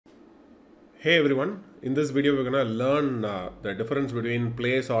Hey everyone, in this video we're going to learn the difference between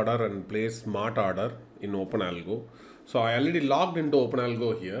PlaceOrder and PlaceSmartOrder in OpenAlgo. So I already logged into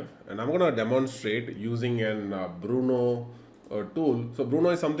OpenAlgo here and I'm going to demonstrate using an Bruno tool. So Bruno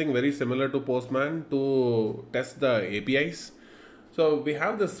is something very similar to Postman to test the APIs. So we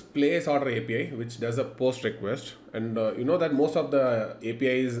have this PlaceOrder API which does a post request, and you know that most of the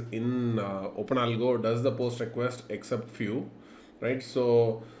APIs in OpenAlgo does the post request except few, right?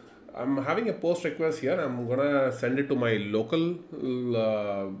 So I'm having a post request here. I'm gonna send it to my local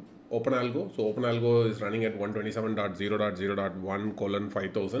OpenAlgo. So OpenAlgo is running at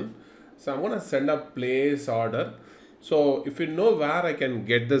 127.0.0.1:5000. So I'm gonna send a place order. So if you know where I can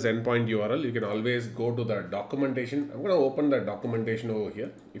get this endpoint URL, you can always go to the documentation. I'm gonna open the documentation over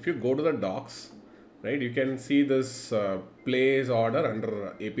here. If you go to the docs, right, you can see this place order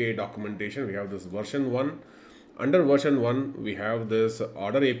under API documentation. We have this version 1. Under version 1, we have this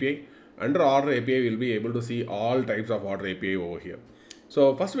order API. Under order API, we'll be able to see all types of order API over here.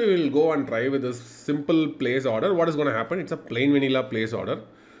 So first we will go and try with this simple place order. What is going to happen? It's a plain vanilla place order,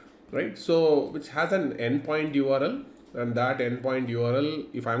 right? So which has an endpoint URL, and that endpoint URL,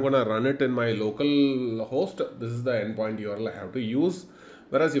 if I'm going to run it in my local host, this is the endpoint URL I have to use.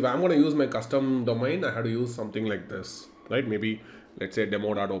 Whereas if I'm going to use my custom domain, I have to use something like this, right? Maybe let's say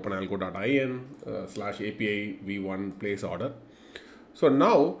demo.openalgo.in /API v1 place order. So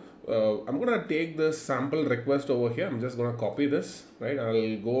now I'm going to take this sample request over here. I'm just going to copy this, right?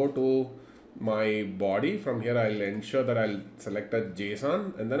 I'll go to my body. From here I'll ensure that I'll select a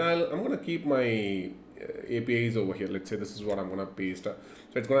JSON, and then I'm going to keep my APIs over here. Let's say this is what I'm going to paste. So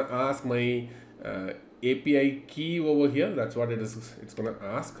it's going to ask my API key over here. That's what it is. It's going to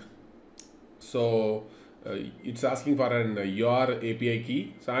ask. So it's asking for an your API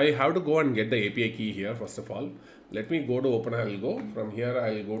key. So I have to go and get the API key here. First of all, let me go to OpenAlgo. From here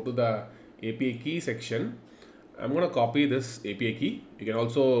I'll go to the API key section. I'm going to copy this API key. You can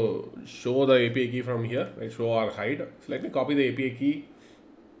also show the API key from here, right? Show or hide. So let me copy the API key.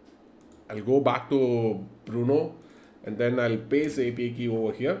 I'll go back to Bruno, and then I'll paste the API key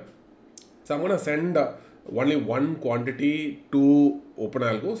over here. So I'm going to send only one quantity to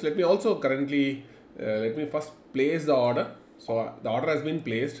OpenAlgo. So let me also currently let me first place the order. So the order has been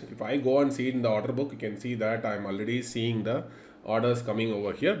placed. If I go and see it in the order book, you can see that I'm already seeing the orders coming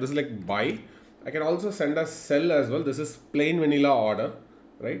over here. This is like buy. I can also send a sell as well. This is plain vanilla order,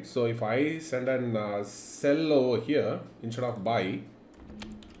 right? So if I send an sell over here instead of buy,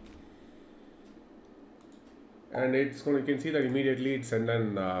 and it's going to, you can see that immediately it send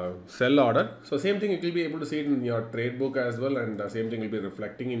an sell order. So same thing, you will be able to see it in your trade book as well, and the same thing will be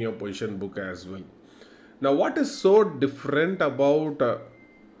reflecting in your position book as well. Now what is so different about the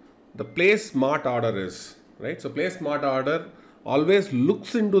PlaceSmartOrder is, right? So PlaceSmartOrder always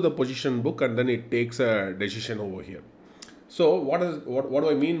looks into the position book and then it takes a decision over here. So what do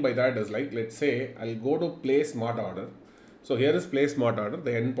I mean by that is, like, let's say I'll go to PlaceSmartOrder. So here is PlaceSmartOrder, the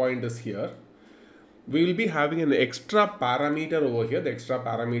endpoint is here. We will be having an extra parameter over here. The extra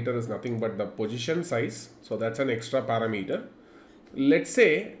parameter is nothing but the position size. So that's an extra parameter. Let's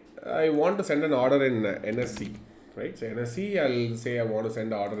say I want to send an order in NSC, right? So NSC, I'll say I want to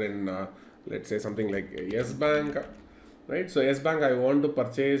send an order in, let's say something like Yes Bank, right? So Yes Bank, I want to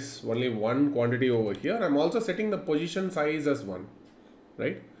purchase only one quantity over here. I'm also setting the position size as 1,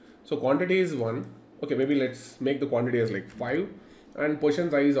 right? So quantity is 1. Okay, maybe let's make the quantity as like 5, and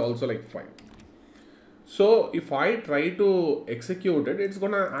position size also like 5. So if I try to execute it, it's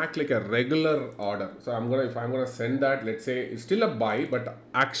gonna act like a regular order. So if I'm gonna send that, let's say it's still a buy, but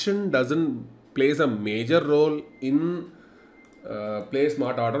action doesn't plays a major role in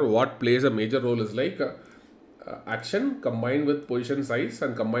PlaceSmartOrder. What plays a major role is like action combined with position size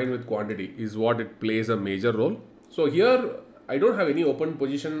and combined with quantity is what it plays a major role. So here I don't have any open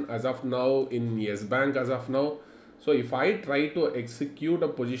position as of now in Yes Bank as of now. So if I try to execute a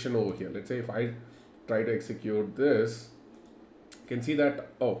position over here, let's say if I try to execute this, you can see that,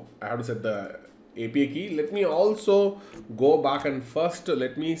 oh, I have to set the API key. Let me also go back and first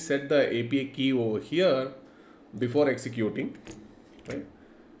let me set the API key over here before executing, right?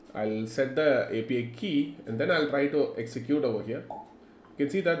 I'll set the API key and then I'll try to execute over here. You can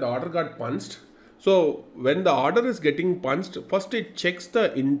see that the order got punched. So when the order is getting punched, first it checks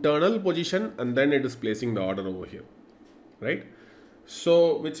the internal position and then it is placing the order over here, right?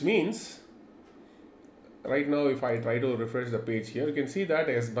 So which means right now if I try to refresh the page here, you can see that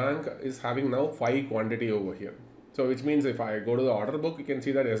S Bank is having now 5 quantity over here. So which means if I go to the order book, you can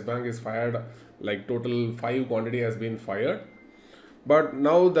see that S Bank is fired, like total 5 quantity has been fired. But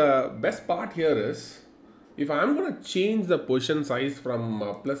now the best part here is, if I'm going to change the position size from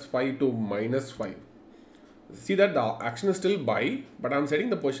 +5 to -5, see that the action is still buy, but I'm setting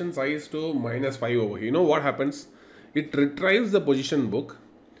the position size to -5 over here. You know what happens? It retrieves the position book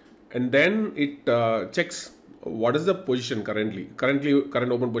and then it checks what is the position currently.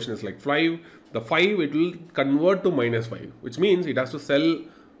 Current open position is like 5. The 5 it will convert to -5, which means it has to sell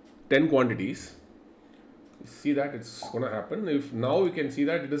 10 quantities. See that it's gonna happen. If now you can see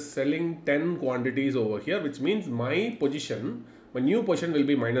that it is selling 10 quantities over here, which means my new position will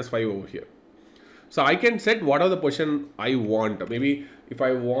be -5 over here. So I can set whatever the position I want. Maybe if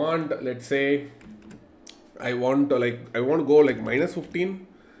I want, let's say, I want to go like -15,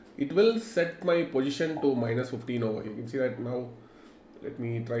 it will set my position to -15 over here. You can see that now. Let me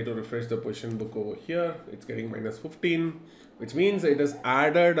try to refresh the position book over here. It's getting -15, which means it has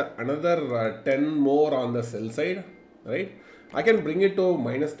added another 10 more on the sell side, right? I can bring it to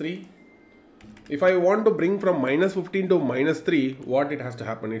 -3. If I want to bring from -15 to -3, what it has to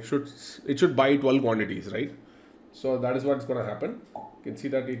happen? It should buy 12 quantities, right? So that is what's going to happen. You can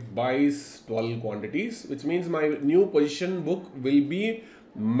see that it buys 12 quantities, which means my new position book will be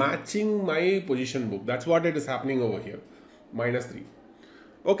matching my position book. That's what it is happening over here, -3.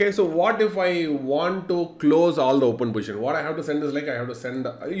 Okay, so what if I want to close all the open position? What I have to send is like I have to send,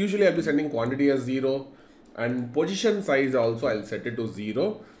 usually I'll be sending quantity as 0 and position size also I'll set it to 0.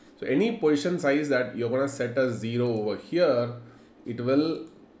 So any position size that you're going to set as 0 over here, it will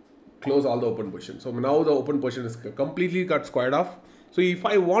close all the open position. So now the open position is completely got squared off. So if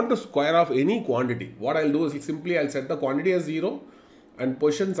I want to square off any quantity, what I'll do is simply I'll set the quantity as 0 and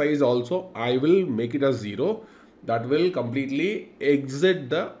position size also I will make it as 0. That will completely exit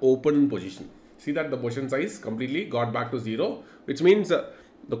the open position. See that the position size completely got back to 0, which means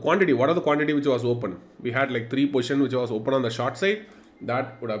the quantity, what are the quantity which was open? We had like 3 position which was open on the short side,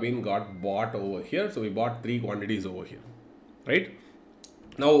 that would have been got bought over here. So we bought 3 quantities over here, right?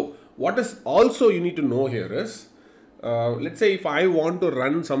 Now, what is also you need to know here is, let's say if I want to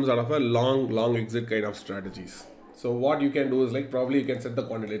run some sort of a long exit kind of strategies. So what you can do is like probably you can set the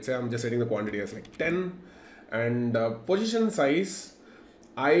quantity. Let's say I'm just setting the quantity as like 10. And position size,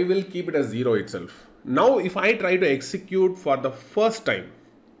 I will keep it as 0 itself. Now, if I try to execute for the first time,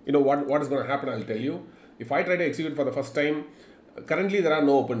 you know what is going to happen, I'll tell you. If I try to execute for the first time, currently there are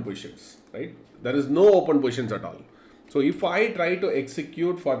no open positions, right? There is no open positions at all. So if I try to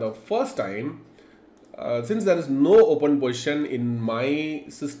execute for the first time, since there is no open position in my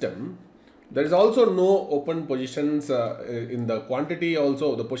system, there is also no open positions in the quantity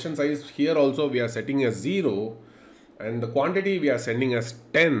also. The position size here also we are setting as 0 and the quantity we are sending as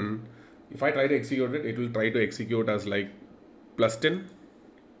 10. If I try to execute it, it will try to execute as like +10.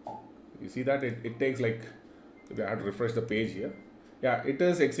 You see that it takes like, I have to refresh the page here. Yeah, it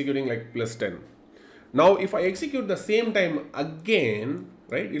is executing like +10. Now if I execute the same time again,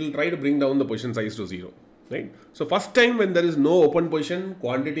 right, it will try to bring down the position size to 0. Right? So first time when there is no open position,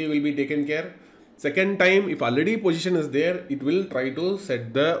 quantity will be taken care. Second time, if already position is there, it will try to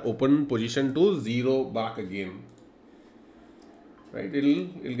set the open position to 0 back again. Right?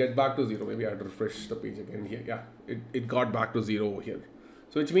 It'll get back to 0. Maybe I have to refresh the page again here. Yeah, it got back to 0 over here.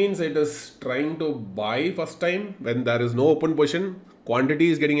 So which means it is trying to buy first time when there is no open position, quantity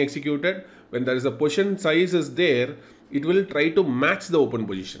is getting executed. When there is a position size is there, it will try to match the open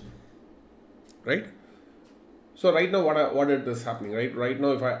position. Right? So right now what is happening, right? Right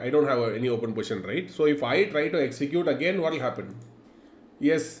now if I don't have any open position, right? So if I try to execute again, what will happen?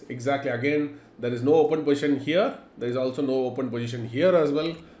 Yes, exactly. Again, there is no open position here. There is also no open position here as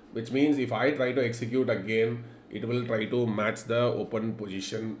well, which means if I try to execute again, it will try to match the open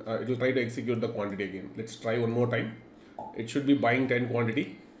position. It will try to execute the quantity again. Let's try one more time. It should be buying 10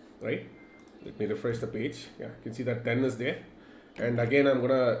 quantity, right? Let me refresh the page. Yeah, you can see that 10 is there. And again, I'm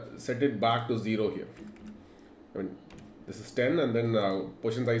going to set it back to 0 here. I mean, this is 10 and then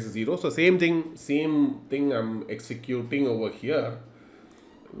position size is 0. So same thing I'm executing over here,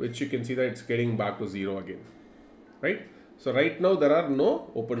 which you can see that it's getting back to 0 again, right? So right now there are no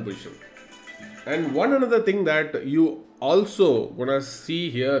open position. And one another thing that you also gonna see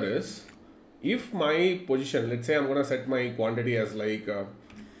here is, if my position, let's say I'm gonna set my quantity as like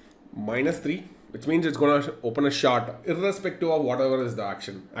 -3, which means it's gonna open a short irrespective of whatever is the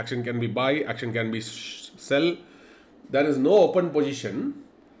action. Action can be buy, action can be sell. There is no open position.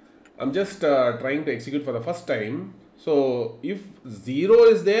 I'm just trying to execute for the first time. So if 0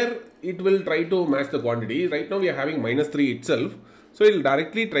 is there, it will try to match the quantity. Right now we are having -3 itself. So it will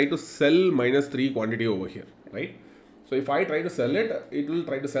directly try to sell -3 quantity over here, right? So if I try to sell it, it will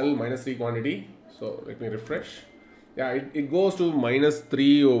try to sell -3 quantity. So let me refresh. Yeah, it goes to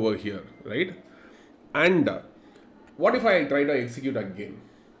 -3 over here, right? And what if I try to execute again?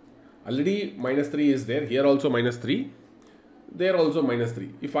 Already -3 is there, here also -3, there also -3.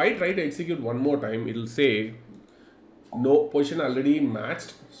 If I try to execute one more time, it will say no position already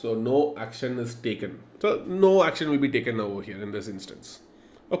matched, so no action is taken. So no action will be taken over here in this instance.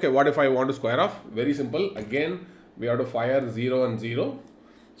 Okay, what if I want to square off? Very simple. Again, we have to fire 0 and 0.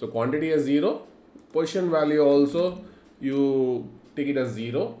 So quantity is 0. Position value also you take it as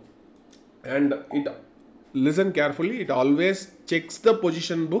 0. And it, listen carefully, it always checks the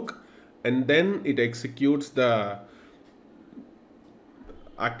position book and then it executes the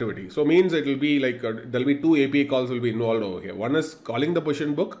activity. So means it will be like there will be two API calls will be involved over here. One is calling the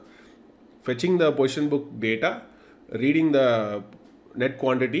position book, fetching the position book data, reading the net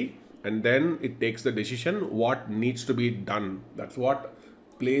quantity, and then it takes the decision what needs to be done. That's what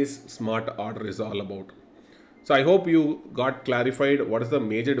PlaceSmartOrder is all about. So I hope you got clarified what is the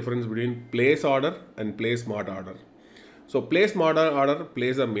major difference between PlaceOrder and PlaceSmartOrder. So PlaceSmartOrder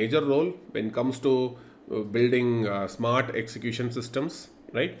plays a major role when it comes to building smart execution systems,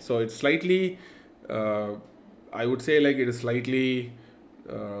 right? So it's slightly, I would say like it is slightly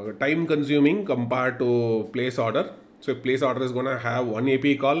time consuming compared to PlaceOrder. So PlaceOrder is going to have one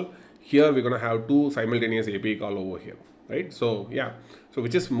API call. Here we're going to have two simultaneous API call over here, right? So yeah, so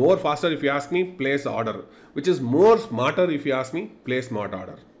which is more faster if you ask me, PlaceOrder. Which is more smarter if you ask me,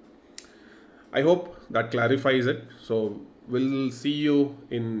 PlaceSmartOrder. I hope that clarifies it. So we'll see you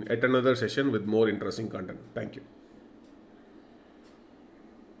in yet another session with more interesting content. Thank you.